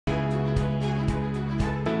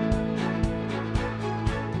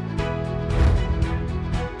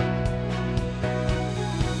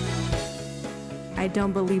I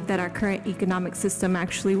don't believe that our current economic system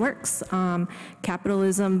actually works.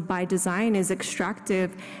 Capitalism by design is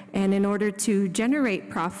extractive, and in order to generate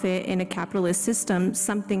profit in a capitalist system,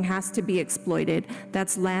 something has to be exploited.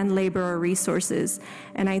 That's land, labor, or resources.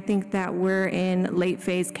 And I think that we're in late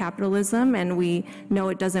phase capitalism, and we know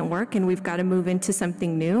it doesn't work, and we've got to move into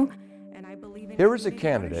something new. Here is a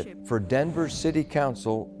candidate for Denver City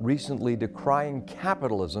Council recently decrying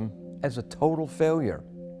capitalism as a total failure.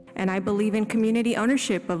 And I believe in community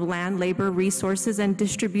ownership of land, labor, resources, and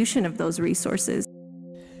distribution of those resources.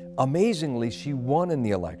 Amazingly, she won in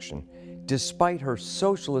the election, despite her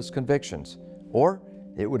socialist convictions, or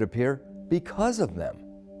it would appear because of them.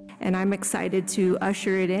 And I'm excited to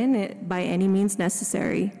usher it in by any means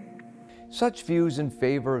necessary. Such views in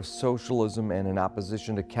favor of socialism and in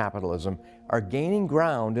opposition to capitalism are gaining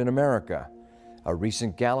ground in America. A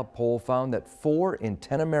recent Gallup poll found that 4 in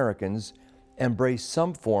 10 Americans embrace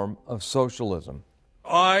some form of socialism.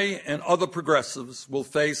 I and other progressives will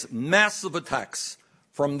face massive attacks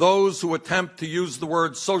from those who attempt to use the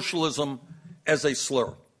word socialism as a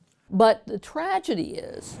slur. But the tragedy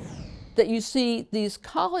is that you see these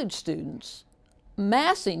college students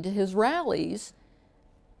massing to his rallies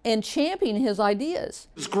and championing his ideas.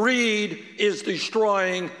 Greed is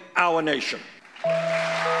destroying our nation.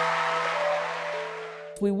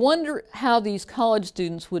 We wonder how these college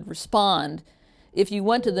students would respond if you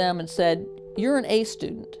went to them and said, you're an A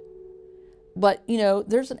student, but you know,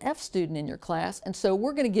 there's an F student in your class, and so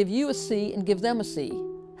we're going to give you a C and give them a C.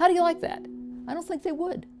 How do you like that? I don't think they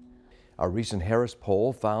would. A recent Harris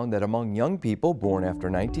poll found that among young people born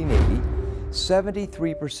after 1980,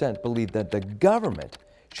 73% believe that the government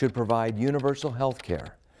should provide universal health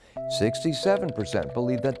care. 67%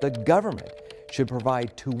 believe that the government should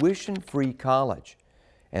provide tuition-free college.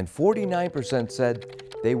 And 49% said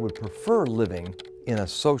they would prefer living in a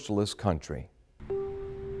socialist country.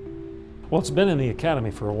 Well, it's been in the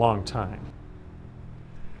academy for a long time.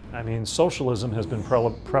 I mean, socialism has been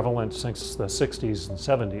prevalent since the 60s and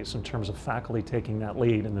 70s in terms of faculty taking that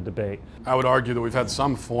lead in the debate. I would argue that we've had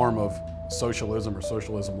some form of socialism or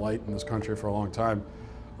socialism light in this country for a long time.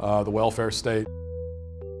 The welfare state.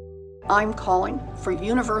 I'm calling for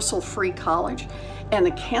universal free college and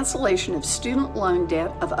the cancellation of student loan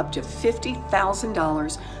debt of up to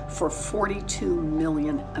 $50,000 for 42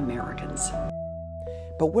 million Americans.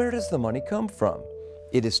 But where does the money come from?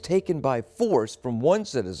 It is taken by force from one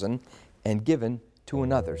citizen and given to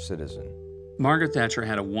another citizen. Margaret Thatcher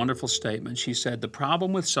had a wonderful statement. She said, the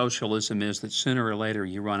problem with socialism is that sooner or later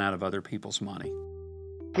you run out of other people's money.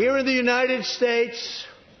 Here in the United States,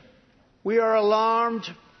 we are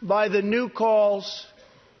alarmed by the new calls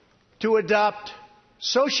to adopt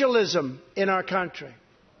socialism in our country.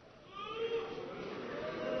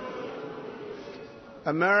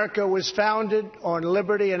 America was founded on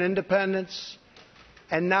liberty and independence,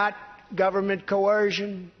 and not government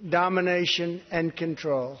coercion, domination, and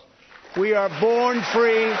control. We are born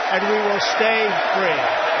free, and we will stay free.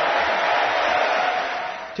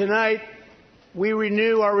 Tonight, we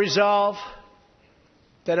renew our resolve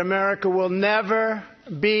that America will never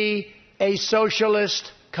be a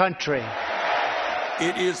socialist country.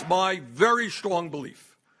 It is my very strong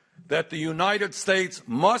belief that the United States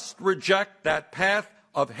must reject that path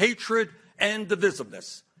of hatred and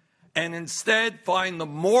divisiveness and instead find the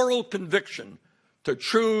moral conviction to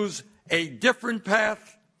choose a different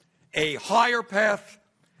path, a higher path,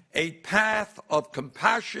 a path of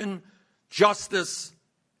compassion, justice,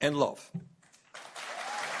 and love.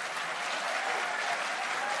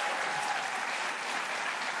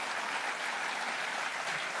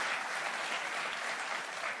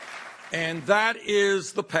 And that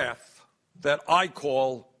is the path that I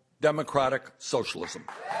call democratic socialism.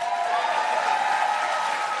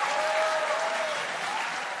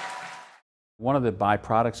 One of the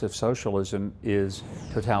byproducts of socialism is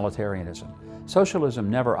totalitarianism. Socialism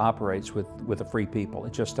never operates with a free people.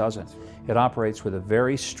 It just doesn't. It operates with a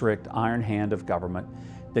very strict iron hand of government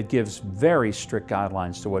that gives very strict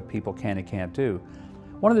guidelines to what people can and can't do.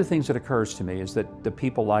 One of the things that occurs to me is that the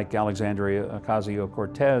people like Alexandria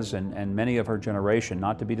Ocasio-Cortez and many of her generation,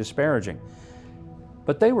 not to be disparaging,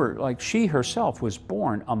 but they were like, she herself was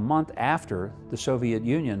born a month after the Soviet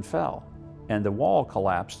Union fell and the wall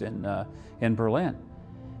collapsed in Berlin.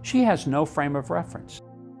 She has no frame of reference.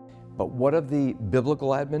 But what of the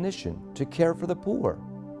biblical admonition to care for the poor?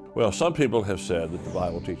 Well, some people have said that the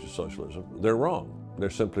Bible teaches socialism. They're wrong.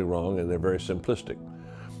 They're simply wrong, and they're very simplistic.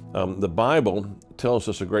 The Bible tells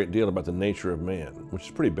us a great deal about the nature of man, which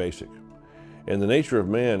is pretty basic. And the nature of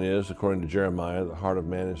man is, according to Jeremiah, the heart of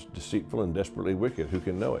man is deceitful and desperately wicked. Who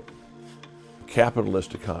can know it?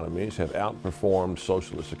 capitalist economies have outperformed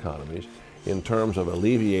socialist economies in terms of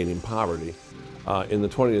alleviating poverty in the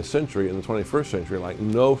 20th century and the 21st century like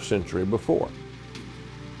no century before.